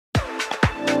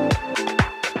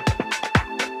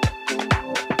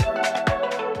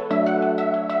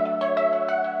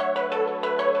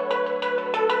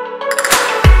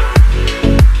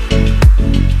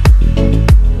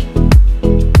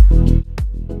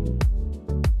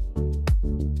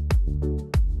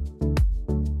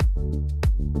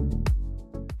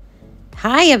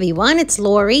Hi everyone, it's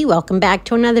Lori. Welcome back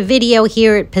to another video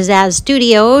here at Pizzazz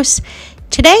Studios.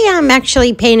 Today I'm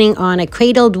actually painting on a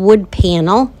cradled wood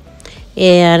panel,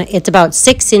 and it's about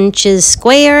 6 inches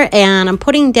square, and I'm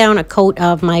putting down a coat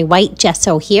of my white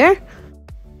gesso here.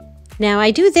 Now I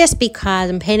do this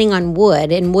because I'm painting on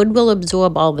wood, and wood will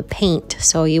absorb all the paint,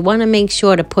 so you want to make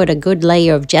sure to put a good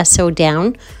layer of gesso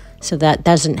down so that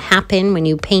doesn't happen when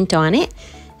you paint on it.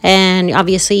 And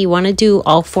obviously you want to do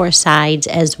all 4 sides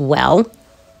as well.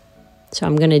 So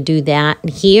I'm going to do that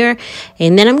here.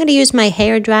 And then I'm going to use my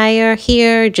hair dryer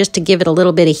here just to give it a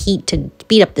little bit of heat to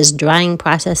speed up this drying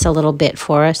process a little bit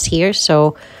for us here.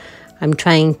 So I'm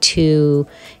trying to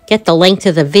get the length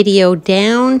of the video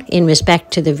down in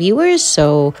respect to the viewers,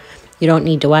 so you don't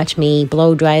need to watch me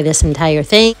blow dry this entire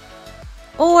thing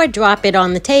or drop it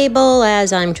on the table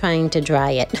as I'm trying to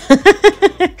dry it.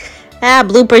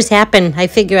 Bloopers happen. I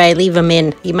figure I leave them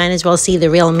in. You might as well see the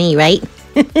real me, right?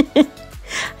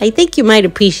 I think you might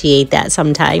appreciate that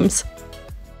sometimes.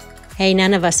 Hey,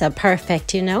 none of us are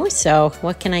perfect, you know, so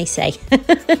what can I say?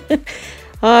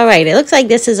 All right, it looks like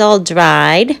this is all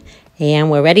dried,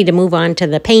 and we're ready to move on to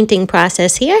the painting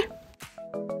process here.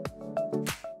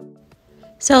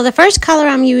 So the first color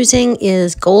I'm using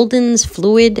is Golden's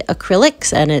Fluid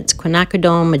Acrylics, and it's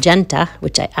quinacridone magenta,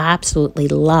 which I absolutely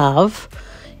love.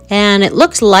 And it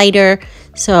looks lighter,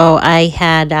 so I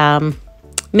had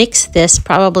mixed this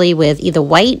probably with either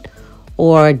white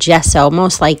or gesso,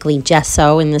 most likely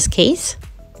gesso in this case.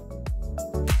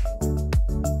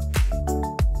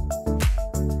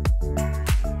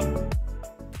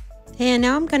 And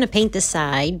now I'm going to paint the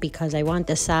side because I want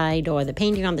the side or the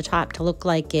painting on the top to look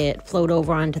like it flowed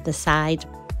over onto the side.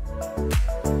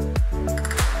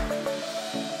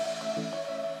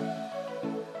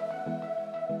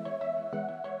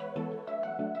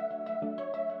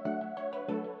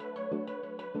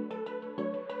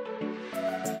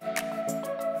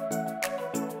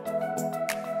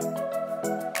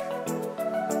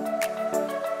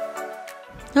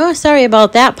 Oh, sorry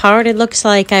about that part. It looks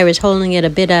like I was holding it a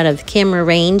bit out of camera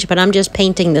range, but I'm just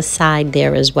painting the side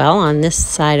there as well on this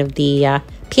side of the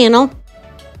panel.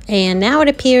 And now it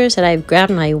appears that I've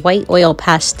grabbed my white oil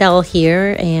pastel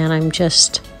here, and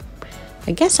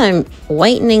I guess I'm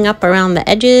whitening up around the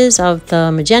edges of the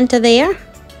magenta there.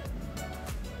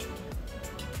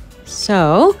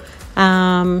 So,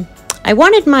 I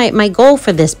wanted my goal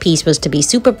for this piece was to be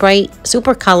super bright,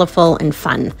 super colorful, and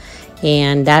fun.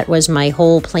 And that was my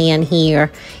whole plan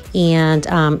here. And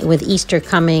with Easter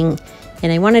coming,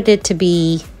 and I wanted it to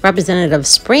be representative of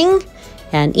spring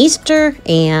and Easter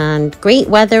and great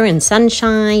weather and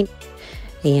sunshine.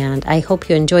 And I hope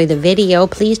you enjoy the video.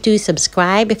 Please do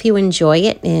subscribe if you enjoy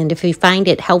it, and if you find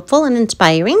it helpful and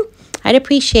inspiring, I'd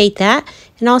appreciate that.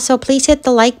 And also please hit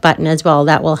the like button as well.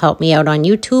 That will help me out on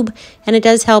YouTube, and it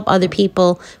does help other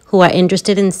people who are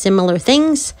interested in similar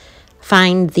things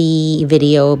find the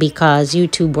video, because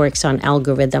YouTube works on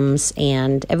algorithms,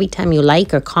 and every time you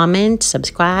like or comment,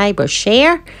 subscribe or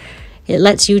share, it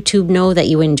lets YouTube know that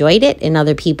you enjoyed it, and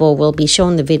other people will be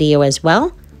shown the video as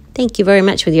well. Thank you very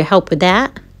much for your help with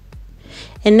that.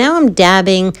 And now I'm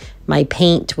dabbing my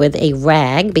paint with a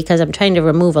rag because I'm trying to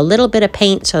remove a little bit of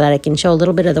paint so that I can show a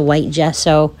little bit of the white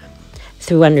gesso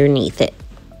through underneath it.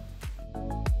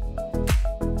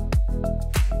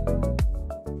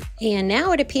 And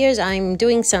now it appears I'm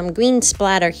doing some green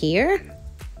splatter here.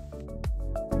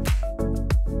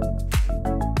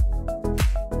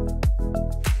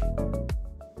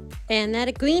 And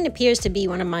that green appears to be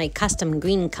one of my custom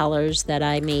green colors that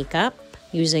I make up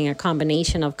using a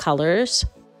combination of colors.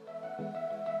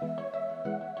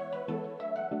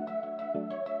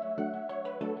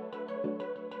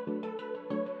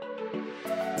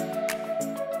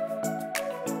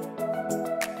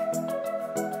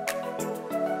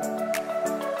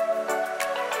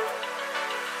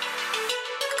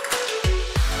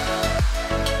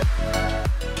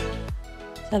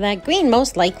 So that green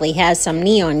most likely has some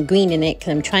neon green in it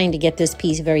because I'm trying to get this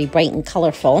piece very bright and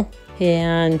colorful.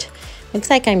 And looks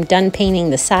like I'm done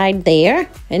painting the side there.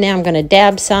 And now I'm going to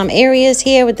dab some areas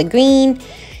here with the green.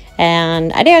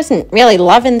 And I wasn't really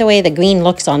loving the way the green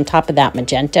looks on top of that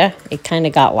magenta. It kind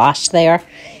of got lost there.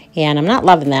 And I'm not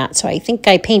loving that, so I think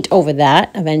I paint over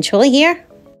that eventually here.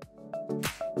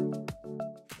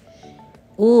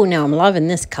 Ooh, now I'm loving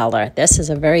this color. This is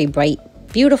a very bright,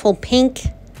 beautiful pink.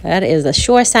 That is a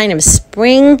sure sign of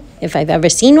spring, if I've ever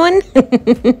seen one.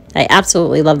 I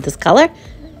absolutely love this color.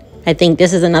 I think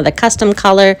this is another custom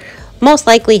color. Most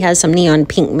likely has some neon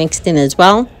pink mixed in as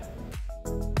well.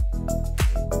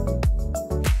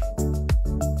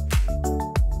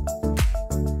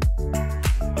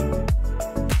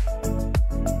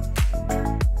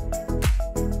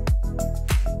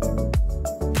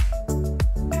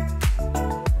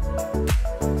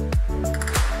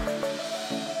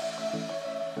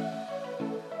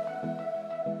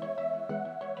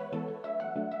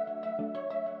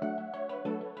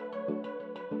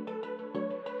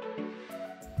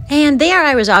 And there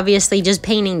I was obviously just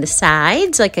painting the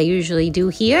sides like I usually do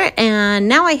here. And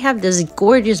now I have this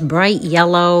gorgeous bright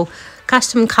yellow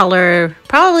custom color,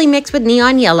 probably mixed with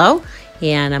neon yellow.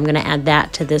 And I'm going to add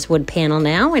that to this wood panel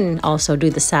now and also do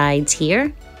the sides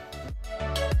here.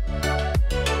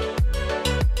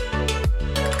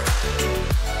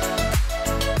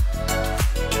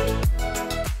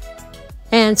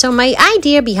 And so my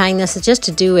idea behind this is just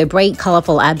to do a bright,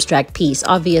 colorful, abstract piece.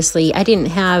 Obviously, I didn't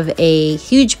have a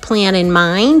huge plan in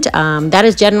mind. That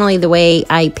is generally the way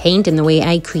I paint and the way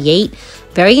I create.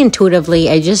 Very intuitively,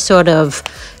 I just sort of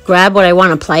grab what I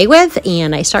want to play with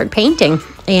and I start painting.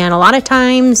 And a lot of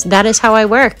times that is how I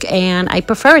work, and I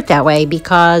prefer it that way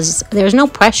because there's no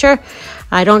pressure.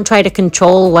 I don't try to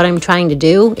control what I'm trying to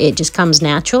do. It just comes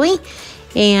naturally.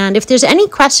 And if there's any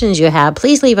questions you have,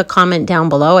 please leave a comment down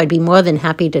below. I'd be more than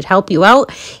happy to help you out.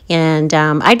 And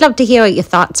I'd love to hear what your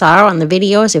thoughts are on the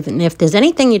videos. If there's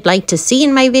anything you'd like to see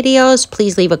in my videos,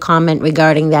 please leave a comment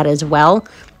regarding that as well.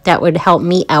 That would help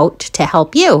me out to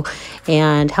help you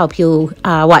and help you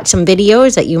watch some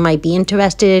videos that you might be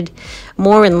interested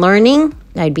more in learning.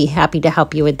 I'd be happy to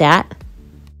help you with that.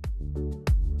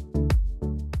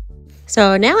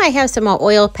 So now I have some more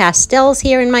oil pastels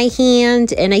here in my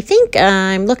hand, and I think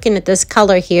I'm looking at this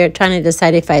color here, trying to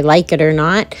decide if I like it or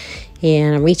not,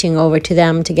 and I'm reaching over to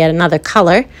them to get another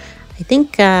color. I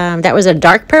think that was a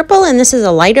dark purple, and this is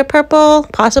a lighter purple,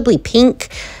 possibly pink,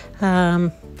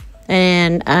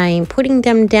 and I'm putting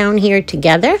them down here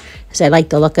together because I like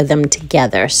the look of them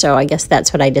together, so I guess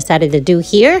that's what I decided to do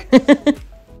here.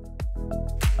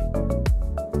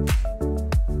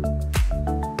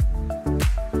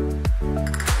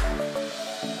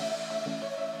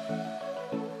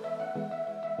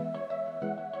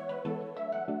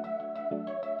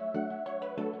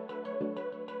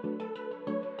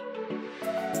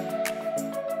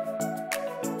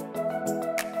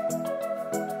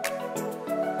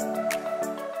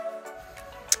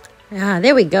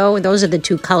 There we go. Those are the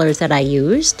two colors that I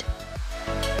used.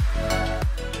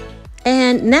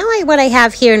 And now what I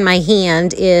have here in my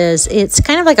hand is, it's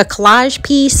kind of like a collage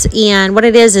piece, and what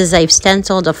it is I've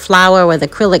stenciled a flower with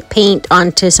acrylic paint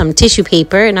onto some tissue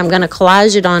paper, and I'm going to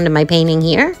collage it onto my painting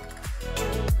here.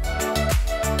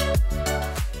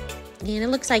 And it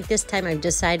looks like this time I've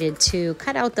decided to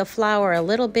cut out the flower a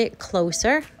little bit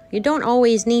closer. You don't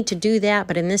always need to do that,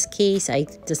 but in this case I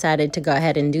decided to go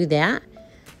ahead and do that.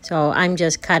 So I'm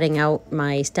just cutting out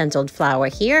my stenciled flower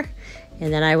here,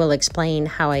 and then I will explain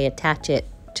how I attach it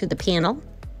to the panel.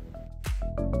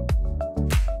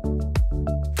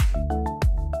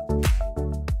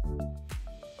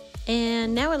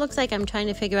 And now it looks like I'm trying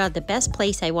to figure out the best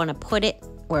place I want to put it,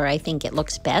 where I think it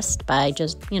looks best by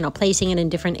just, placing it in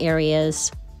different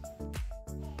areas.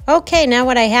 Okay, now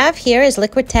what I have here is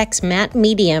Liquitex Matte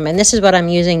Medium, and this is what I'm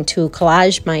using to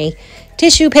collage my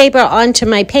tissue paper onto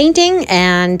my painting,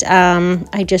 and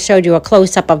I just showed you a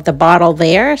close-up of the bottle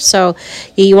there. So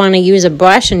you want to use a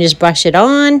brush and just brush it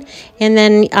on, and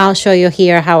then I'll show you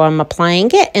here how I'm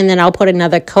applying it, and then I'll put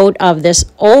another coat of this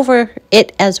over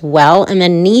it as well, and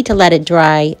then need to let it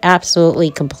dry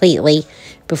absolutely completely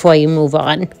before you move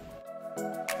on.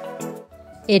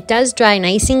 It does dry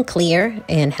nice and clear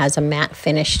and has a matte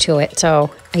finish to it,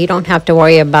 so you don't have to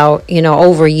worry about,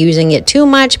 overusing it too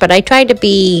much, but I try to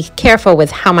be careful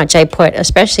with how much I put,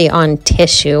 especially on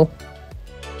tissue.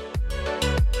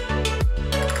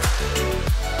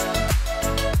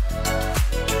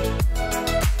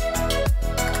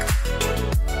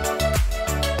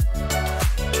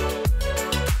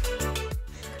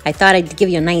 I thought I'd give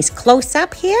you a nice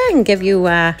close-up here and give you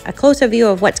a closer view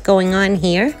of what's going on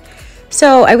here.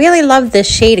 So I really love this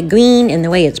shade of green and the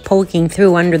way it's poking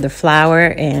through under the flower,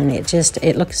 and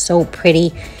it looks so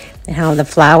pretty, and how the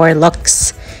flower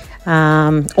looks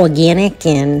organic,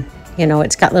 and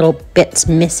it's got little bits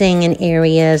missing in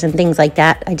areas and things like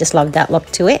that. I just love that look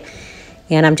to it.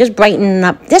 And I'm just brightening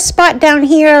up this spot down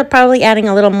here, probably adding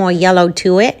a little more yellow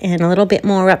to it and a little bit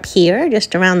more up here,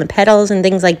 just around the petals and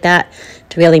things like that,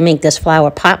 to really make this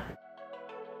flower pop.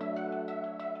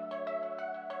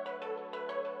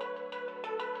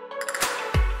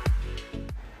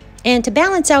 And to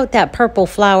balance out that purple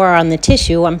flower on the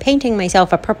tissue, I'm painting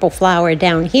myself a purple flower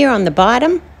down here on the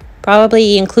bottom.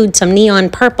 Probably include some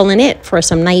neon purple in it for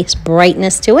some nice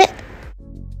brightness to it.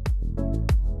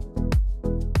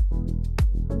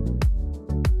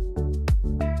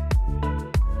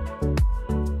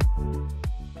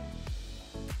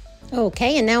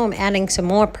 Okay, and now I'm adding some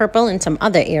more purple in some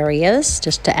other areas,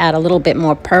 just to add a little bit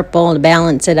more purple to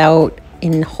balance it out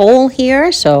in whole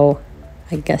here. So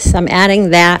I guess I'm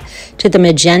adding that to the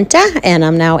magenta, and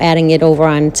I'm now adding it over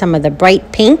on some of the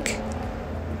bright pink.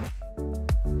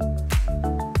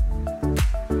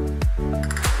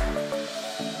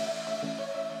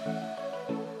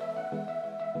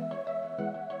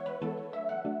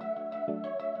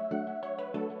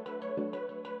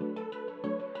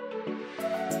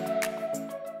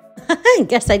 I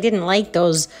guess I didn't like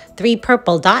those 3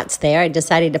 purple dots there. I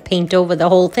decided to paint over the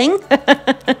whole thing.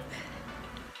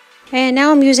 And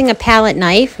now I'm using a palette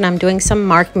knife and I'm doing some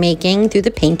mark making through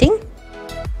the painting.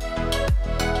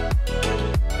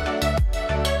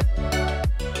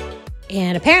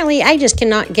 And apparently I just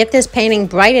cannot get this painting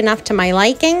bright enough to my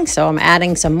liking, so I'm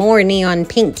adding some more neon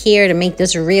pink here to make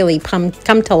this really come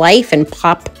to life and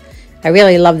pop. I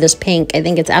really love this pink. I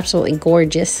think it's absolutely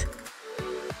gorgeous.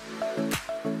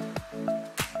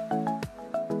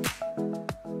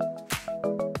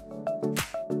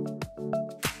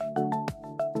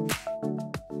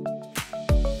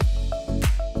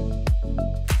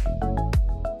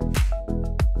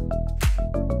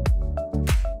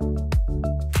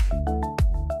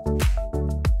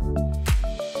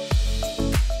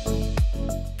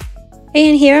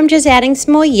 And here I'm just adding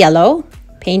some more yellow,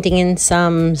 painting in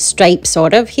some stripes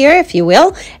sort of here, if you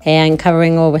will, and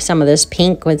covering over some of this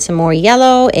pink with some more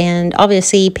yellow, and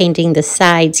obviously painting the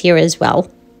sides here as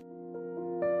well.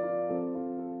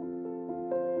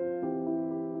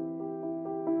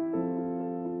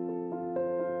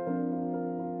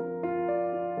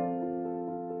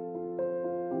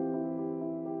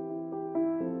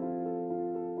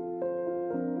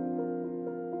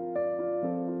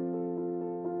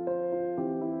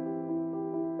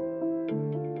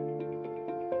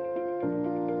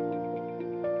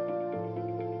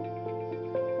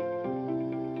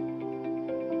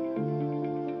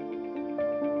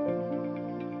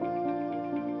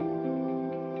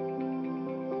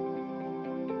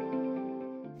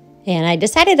 And I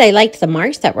decided I liked the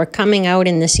marks that were coming out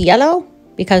in this yellow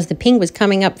because the pink was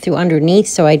coming up through underneath,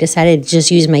 so I decided to just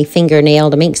use my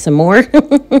fingernail to make some more.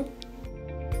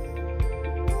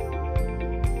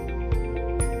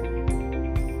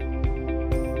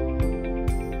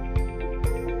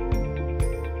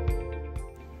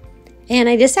 And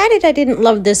I decided I didn't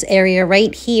love this area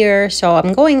right here, so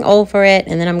I'm going over it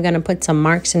and then I'm going to put some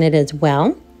marks in it as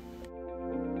well.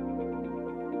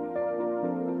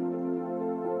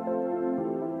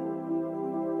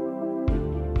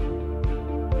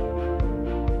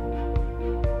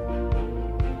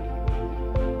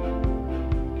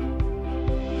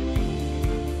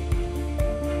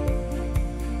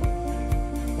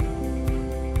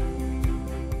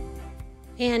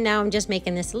 And now I'm just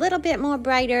making this a little bit more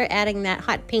brighter, adding that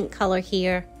hot pink color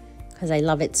here because I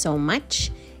love it so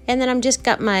much. And then I'm just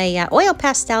got my oil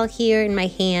pastel here in my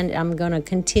hand. I'm going to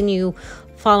continue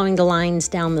following the lines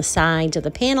down the sides of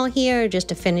the panel here just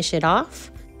to finish it off.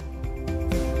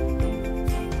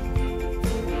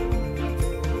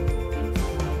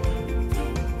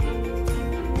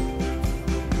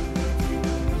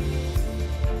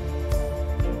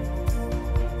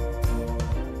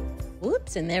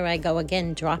 Oops, and there I go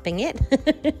again, dropping it.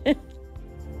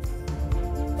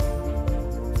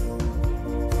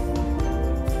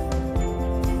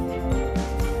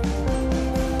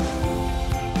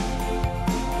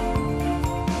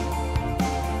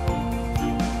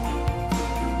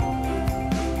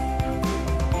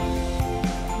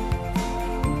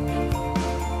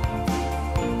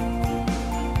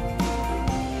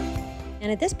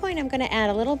 And at this point, I'm going to add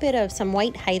a little bit of some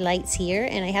white highlights here.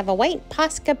 And I have a white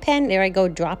Posca pen. There I go,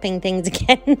 dropping things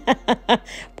again.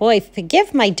 Boy,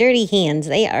 forgive my dirty hands.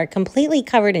 They are completely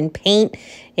covered in paint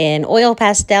and oil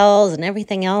pastels and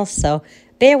everything else. So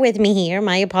bear with me here.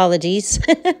 My apologies.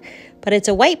 But it's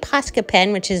a white Posca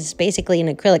pen, which is basically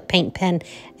an acrylic paint pen.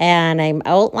 And I'm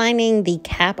outlining the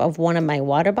cap of one of my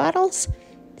water bottles.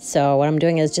 So what I'm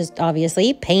doing is just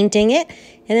obviously painting it.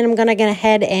 And then I'm going to go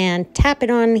ahead and tap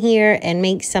it on here and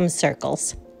make some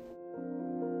circles.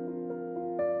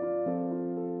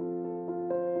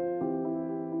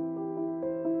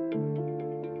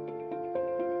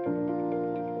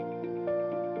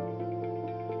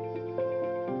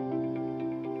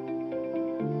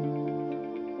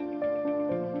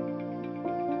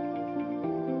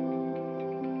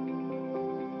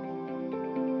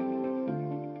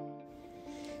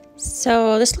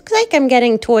 So this looks like I'm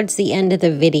getting towards the end of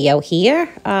the video here.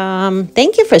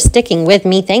 Thank you for sticking with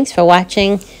me. Thanks for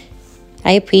watching.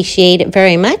 I appreciate it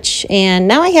very much. And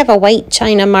now I have a white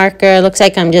China marker. Looks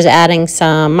like I'm just adding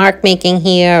some mark making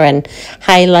here and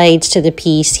highlights to the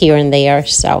piece here and there.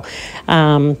 So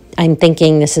I'm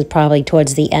thinking this is probably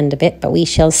towards the end of it, but we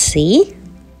shall see.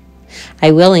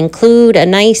 I will include a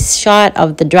nice shot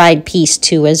of the dried piece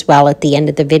too as well at the end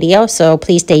of the video, so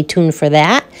please stay tuned for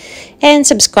that. And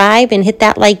subscribe and hit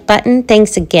that like button.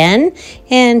 Thanks again.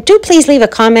 And do please leave a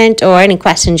comment or any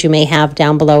questions you may have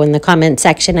down below in the comment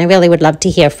section. I really would love to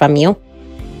hear from you.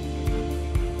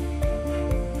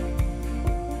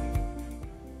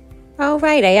 Oh,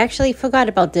 right, I actually forgot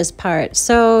about this part.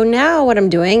 So now what I'm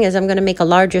doing is I'm going to make a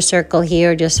larger circle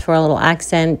here just for a little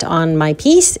accent on my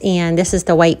piece. And this is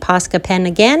the white Posca pen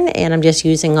again, and I'm just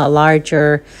using a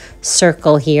larger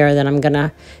circle here that I'm going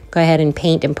to go ahead and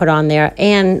paint and put on there.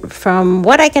 And from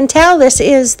what I can tell, this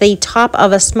is the top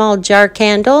of a small jar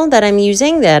candle that I'm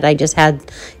using that I just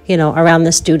had, you know, around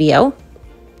the studio.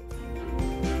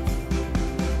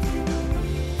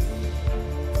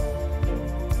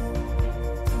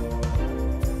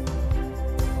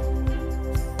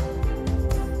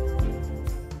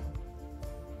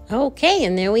 Okay,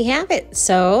 and there we have it.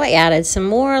 So I added some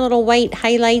more little white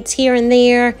highlights here and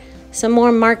there, some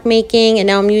more mark making, and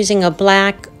now I'm using a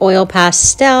black oil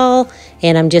pastel,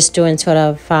 and I'm just doing sort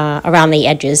of around the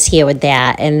edges here with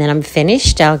that, and then I'm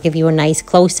finished. I'll give you a nice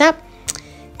close-up.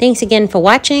 Thanks again for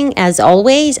watching. As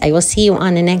always, I will see you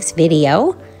on the next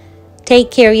video.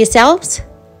 Take care of yourselves.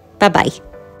 Bye-bye.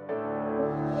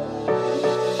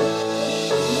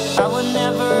 I would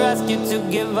never ask you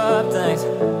to give up things.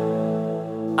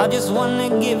 I just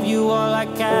wanna give you all I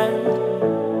can.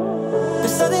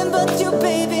 There's nothing but you,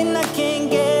 baby, and I can't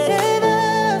get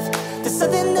enough. There's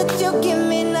something that you give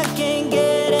me, and I can't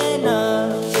get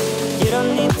enough. You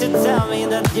don't need to tell me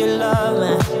that you love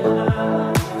me.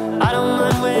 I don't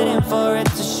mind waiting for it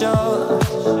to show.